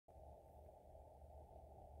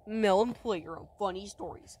Melon Playground Funny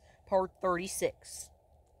Stories, Part 36.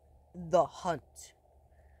 The Hunt.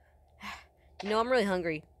 You know, I'm really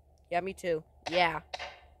hungry. Yeah, me too. Yeah.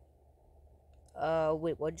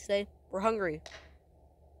 Wait, what'd you say? We're hungry.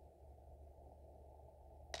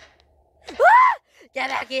 Ah! Get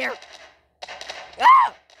back here!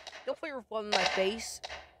 Ah! Don't put your phone in my face.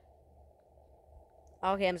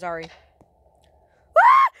 Okay, I'm sorry.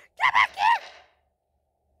 Ah! Get back here!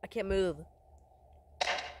 I can't move.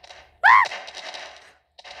 Ah!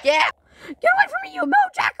 Yeah! Get away from me, you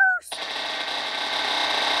mojackers!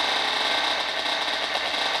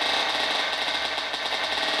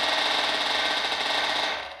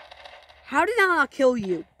 How did I not kill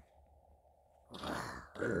you?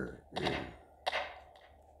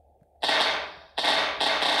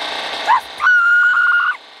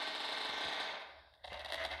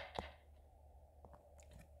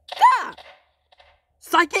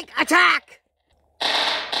 Psychic attack!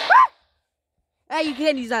 Hey, you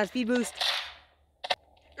can't use that speed boost.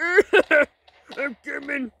 I'm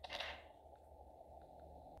coming.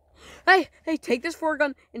 Hey, take this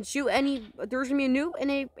gun and shoot any. There's gonna be a noob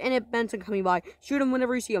and a Benson coming by. Shoot him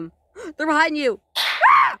whenever you see him. They're behind you.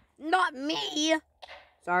 Ah! Not me.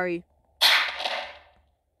 Sorry.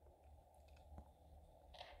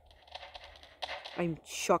 I'm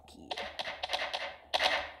Chucky.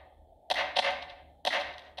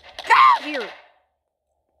 Get out here.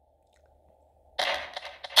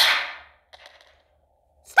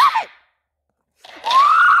 Stop it.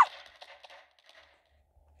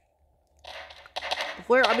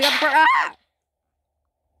 Where? I'll be up for. Ah!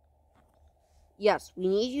 Yes, we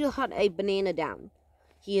need you to hunt a banana down.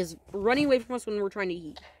 He is running away from us when we're trying to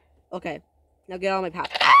eat. Okay, now get out of my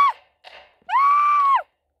path. Ah! Ah!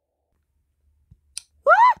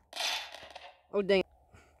 Oh, dang.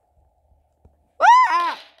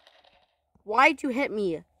 Ah! Why'd you hit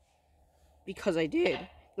me? Because I did.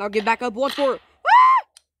 Now get back up once more. Ah!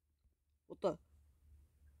 What the?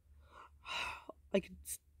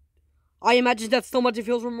 I imagine that so much it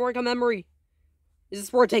feels from work on memory. Is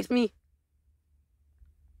this where it takes me?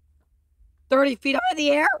 30 feet up in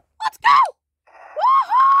the air? Let's go!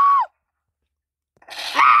 Woohoo!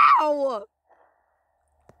 Ow!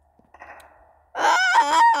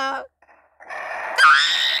 Ah!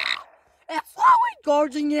 It's slowly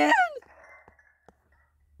gorging in!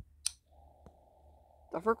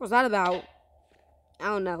 The frick was that about? I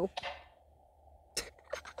don't know.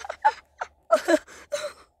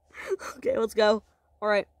 Okay, let's go.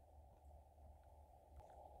 Alright.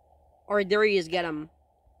 Alright, there he is. Get him.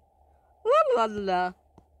 La la la.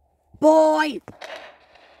 Boy!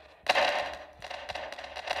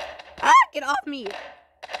 Ah, get off me!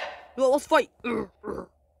 Well, let's fight. I'm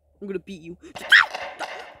gonna beat you.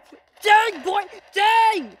 Dang, boy!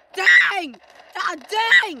 Dang! Dang! God,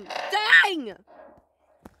 dang! Dang!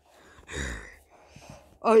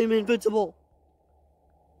 I am invincible.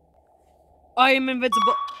 I am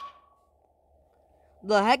invincible.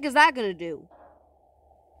 The heck is that gonna do?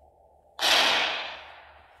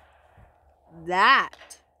 That.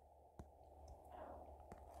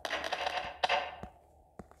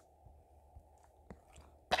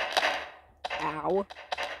 Ow.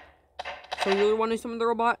 So you're the one who summoned the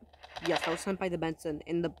robot? Yes, I was sent by the Benson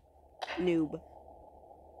and the noob.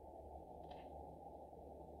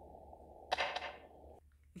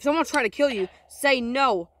 If someone's trying to kill you, say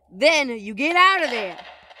no. Then you get out of there.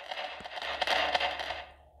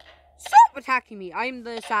 Stop attacking me. I am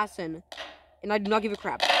the assassin. And I do not give a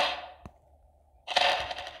crap.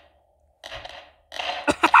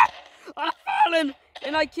 I've fallen.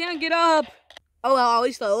 And I can't get up. Oh well, at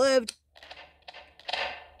least I lived.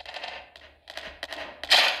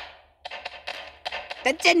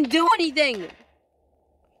 That didn't do anything.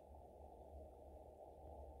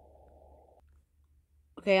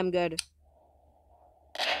 Okay, I'm good.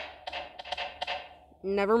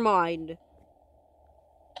 Never mind.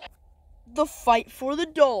 The fight for the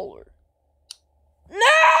dollar. No!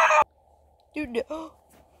 Dude, oh,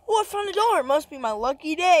 I found a dollar. It must be my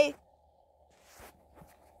lucky day.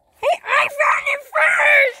 Hey, I found it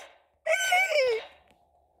first!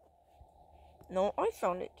 No, I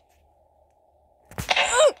found it.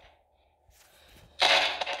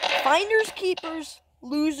 Finders, keepers,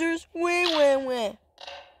 losers, wah.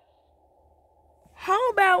 How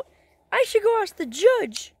about I should go ask the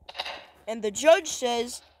judge? And the judge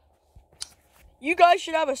says, you guys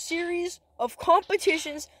should have a series of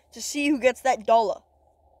competitions to see who gets that dollar.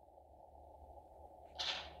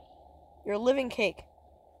 You're a living cake.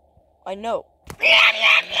 I know.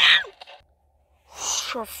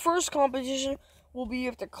 Our first competition will be you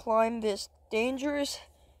have to climb this dangerous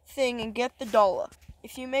thing and get the dollar.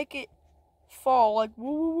 If you make it fall like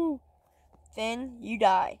woo woo woo, then you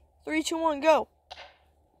die. 3, 2, 1, go.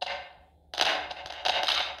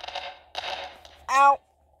 Ow.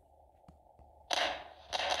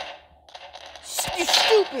 You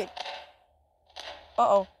stupid.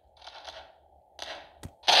 Uh-oh.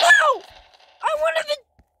 No! I wanted the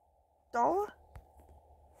dollar.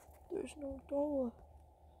 There's no dollar.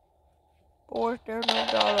 Boys, there's no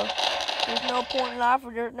dollar. There's no point in life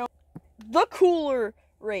where there's no... The cooler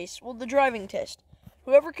race. Well, the driving test.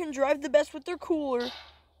 Whoever can drive the best with their cooler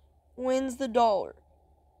wins the dollar.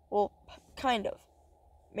 Well, kind of.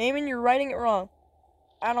 Maybe you're writing it wrong.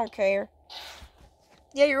 I don't care.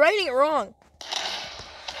 Yeah, you're writing it wrong.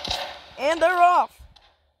 And they're off.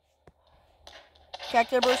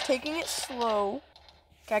 Cacti Bro's taking it slow.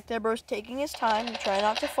 Cacti Bro's taking his time to try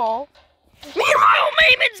not to fall. Meanwhile,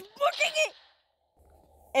 Maymon's booking it!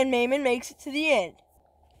 And Maymon makes it to the end.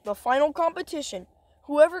 The final competition.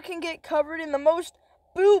 Whoever can get covered in the most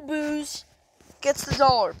boo-boos gets the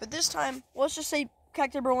dollar. But this time, let's just say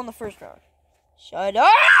Cacti Bro won the first round. Shut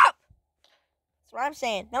up! That's what I'm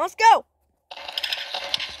saying. Now let's go!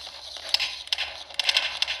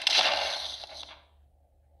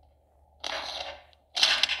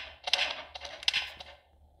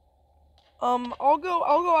 I'll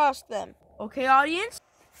go ask them. Okay, audience?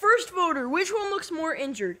 First voter, which one looks more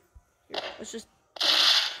injured? Here, let's just...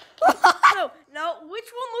 No,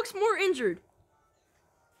 which one looks more injured?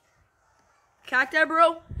 Cacti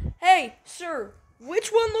Bro? Hey, sir, which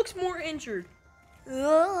one looks more injured?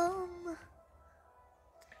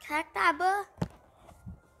 Cacti Bro.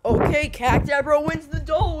 Okay, Cacti Bro wins the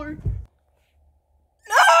dollar.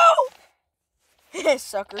 No!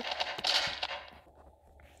 Sucker.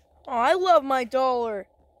 Oh, I love my dollar.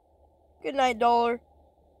 Good night, dollar.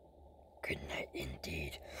 Good night,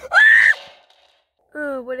 indeed.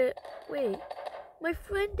 Oh, wait. My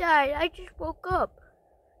friend died. I just woke up.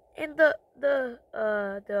 And the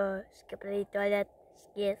skippity toilet.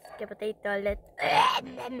 Skippity toilet.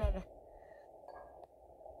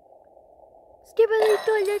 Skippity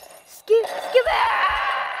toilet. Skip.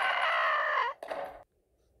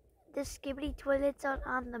 The skippity toilets are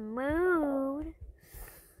on the moon.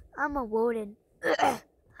 I'm a Woden.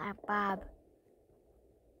 I'm Bob.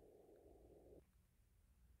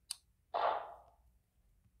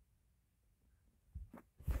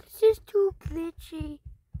 This is too glitchy.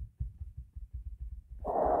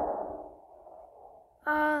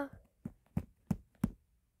 No!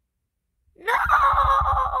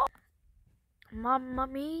 Mamma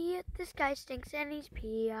mia, this guy stinks and he's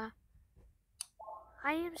Pia.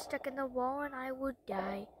 I am stuck in the wall and I would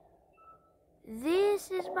die.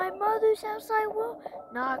 This is my mother's house, I will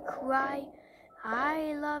not cry.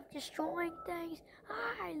 I love destroying things.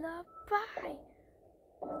 I love pie.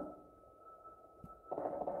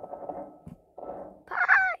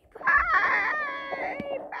 Pie.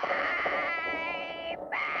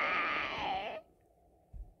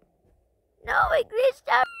 No, it glitched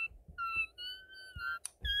up.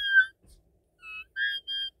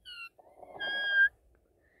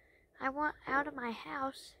 I want out of my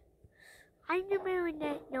house. I'm the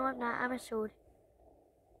marionette. No, I'm not. I'm a sword.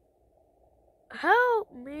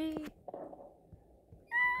 Help me.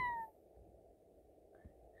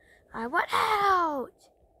 I want out.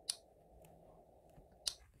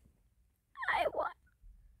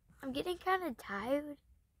 I'm getting kind of tired.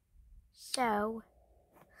 So,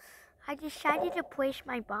 I decided to place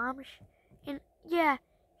my bombs. And, yeah,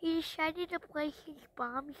 he decided to place his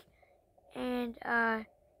bombs. And,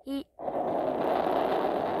 he...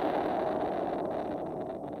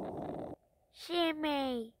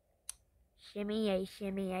 Shimmy! Shimmy,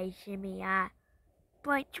 shimmy,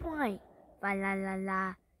 Front twice, fa la la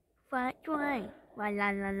la. Front twice, fa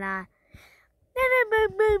la la la.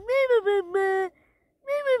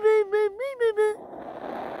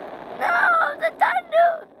 No, the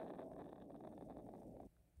thunder!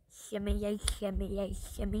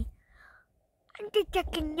 Shimmy. I'm the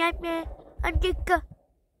ducking nightmare. I'm the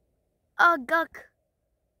guck.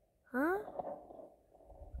 Huh?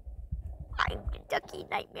 I'm the ducky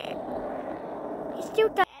nightmare. He's still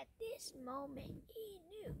duck. At this moment, he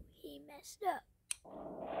knew he messed up.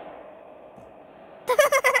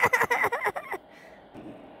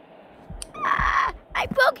 I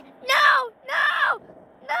broke. No,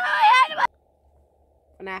 I had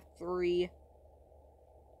FNAF 3.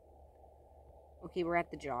 Okay, we're at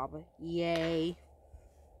the job. Yay.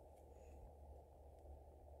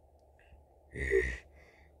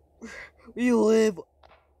 We live.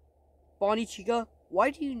 Bonnie Chica, why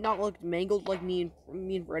do you not look mangled like me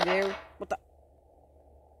and Red Bear? What the?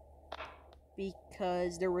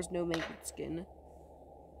 Because there was no mangled skin.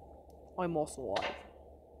 I'm also alive.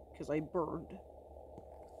 Because I burned.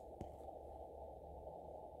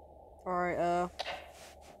 Alright,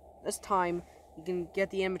 this time, you can get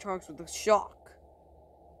the animatronics with the shock.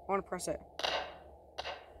 I want to press it.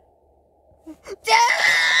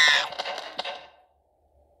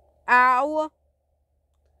 Ow!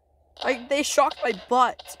 They shocked my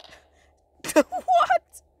butt.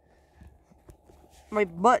 What? My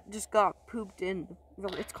butt just got pooped in.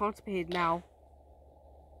 It's constipated now.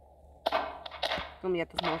 Let me get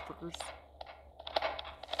those motherfuckers.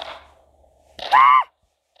 Ah!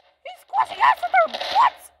 He's squashing after their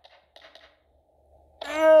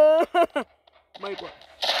butts! My butt.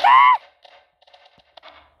 Ah!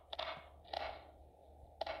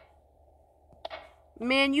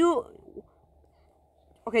 Man, you...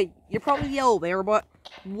 Okay, you're probably yellow there, but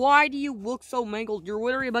why do you look so mangled? You're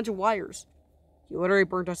literally a bunch of wires. You literally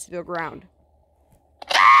burnt us to the ground.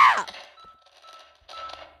 Ah!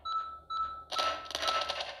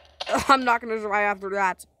 I'm not gonna survive after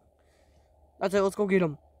that. That's it, let's go get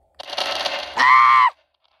him. Ah!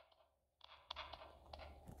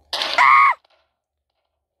 Ah!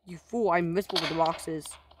 You fool, I missed one of the boxes.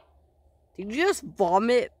 Did you just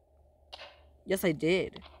vomit? Yes, I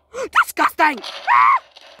did. Disgusting! Ah!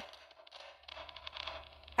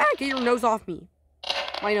 Ah, get your nose off me.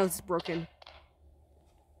 My nose is broken.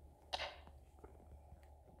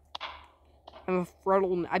 I'm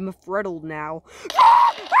a freddle now.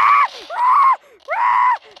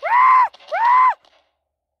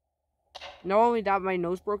 Not only that, my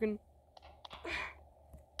nose broken.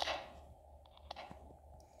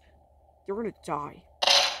 You're gonna die.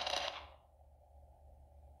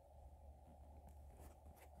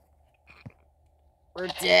 We're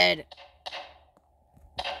dead.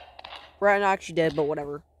 We're not actually dead, but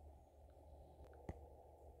whatever.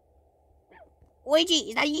 Luigi,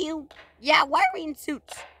 is that you? Yeah, why are we in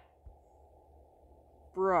suits?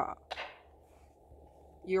 Bruh.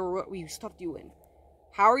 What you stopped doing?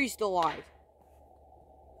 How are you still alive?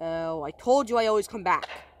 Oh, I told you I always come back.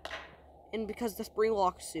 And because the spring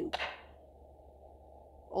lock suit.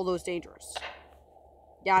 Although it's dangerous.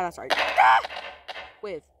 Yeah, that's right. Ah!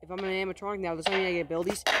 Wait, if I'm an animatronic now, does that mean I get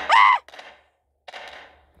abilities? Ah!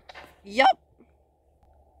 Yup.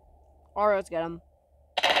 Alright, let's get him.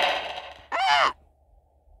 Ah!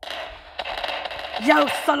 Yo,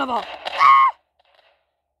 son of a... Ah!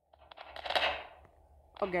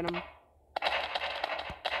 I'll get him.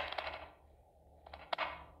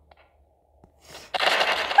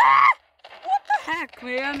 Ah! What the heck,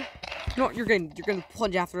 man? No, you're gonna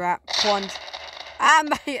plunge after that. Plunge. Ah,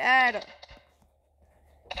 my head.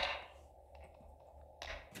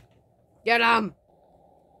 Get him!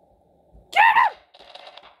 Get him!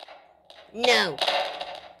 No.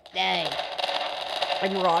 Dang.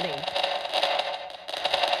 I'm rotting.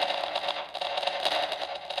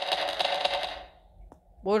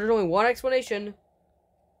 Well, there's only one explanation.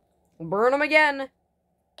 Burn him again.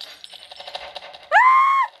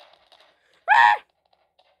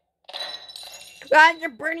 Ah, you're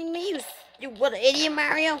burning me, you little idiot,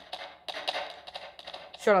 Mario.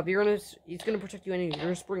 Shut up, he's gonna protect you anyway.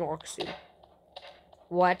 You're a spring lock suit.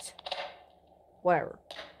 What? Whatever.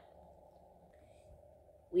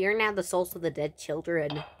 We are now the souls of the dead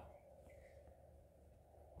children.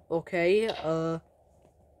 Okay,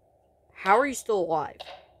 how are you still alive?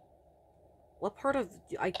 What part of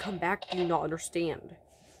I come back do you not understand?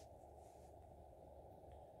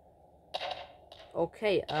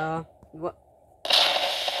 Okay, what?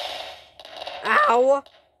 Ow!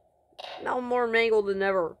 Now I'm more mangled than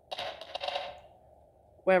ever.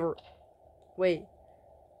 Whatever. Wait.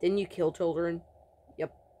 Didn't you kill children?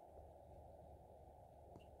 Yep.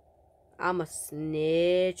 I'm a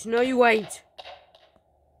snitch. No, you ain't.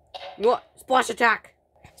 You know what? Splash attack.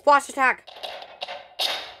 Splash attack.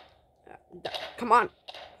 Come on.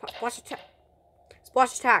 Splash attack.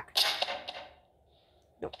 Splash attack.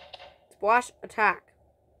 No. Splash attack.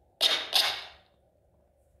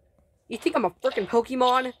 You think I'm a freaking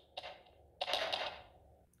Pokemon?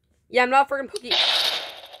 Yeah, I'm not a freaking Pokemon.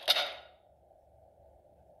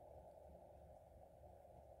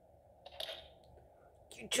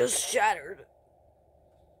 You just shattered.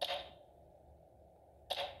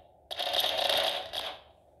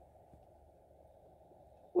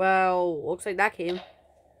 Well, looks like that came.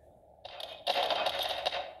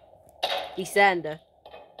 Descend.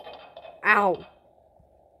 Ow.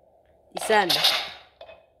 Descend.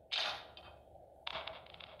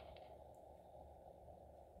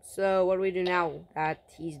 So, what do we do now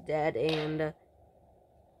that he's dead and...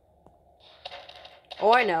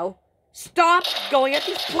 Oh, I know. Stop going at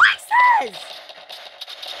these places!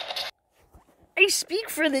 I speak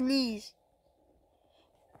for the knees.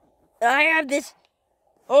 I have this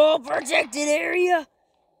whole protected area.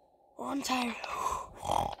 Oh, I'm tired.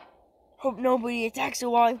 Hope nobody attacks it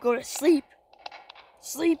while I go to sleep.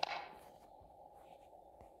 Sleep.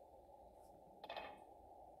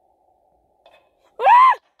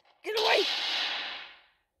 Ah! Get away!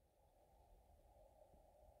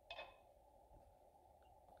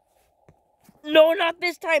 No, not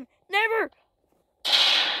this time. Never.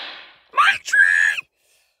 My tree!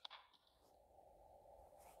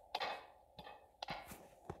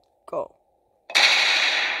 Go.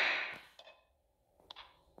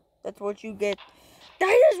 That's what you get.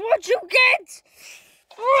 That is what you get!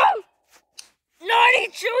 Naughty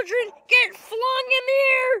children get flung in the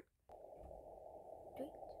air!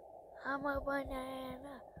 I'm a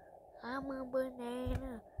banana. I'm a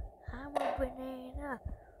banana. I'm a banana.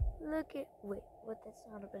 Look at. Wait, what? That's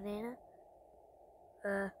not a banana.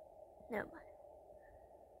 Never mind.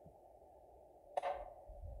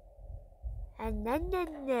 And then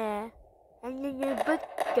the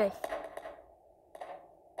butchers.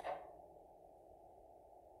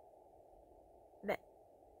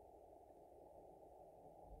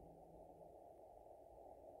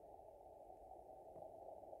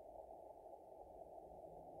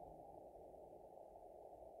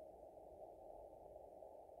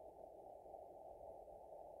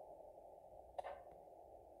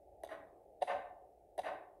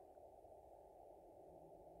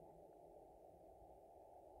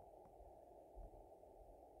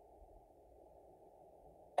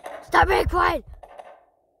 Stop being quiet!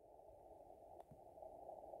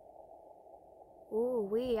 Ooh,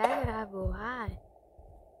 I have a high.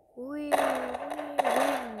 Yeah.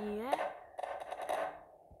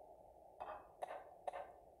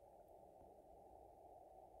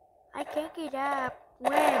 I can't get up.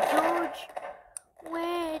 Where, George?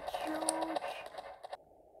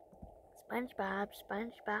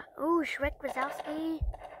 SpongeBob. Ooh, Shrek Wazowski.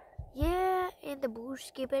 Yeah, and the blue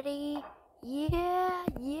skibbity. Yeah,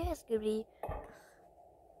 skibbity.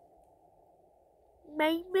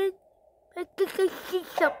 Mayman, I think I see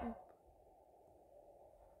something.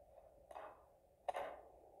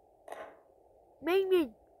 Mayman,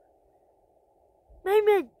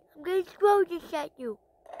 I'm gonna throw this at you.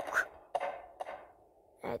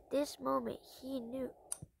 At this moment, he knew.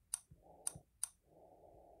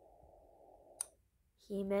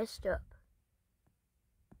 He messed up.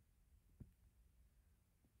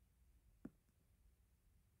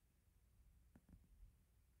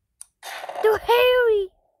 To Harry.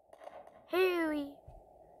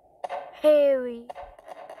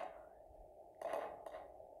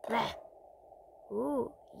 Bleh.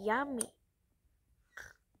 Ooh, yummy.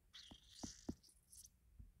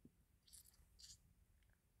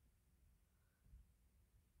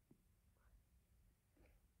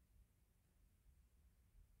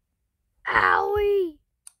 Owie!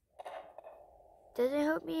 Doesn't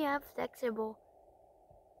hurt me, I'm flexible.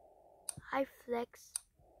 I flex.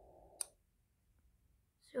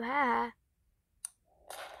 So ha.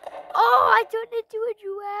 Oh, I turned into a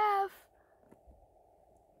giraffe.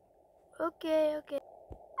 Okay.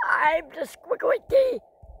 I'm the squiggy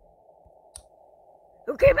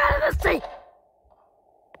who came out of the sea.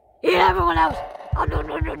 Eat everyone else. Oh, no.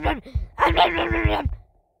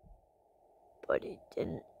 But he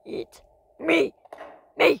didn't eat me.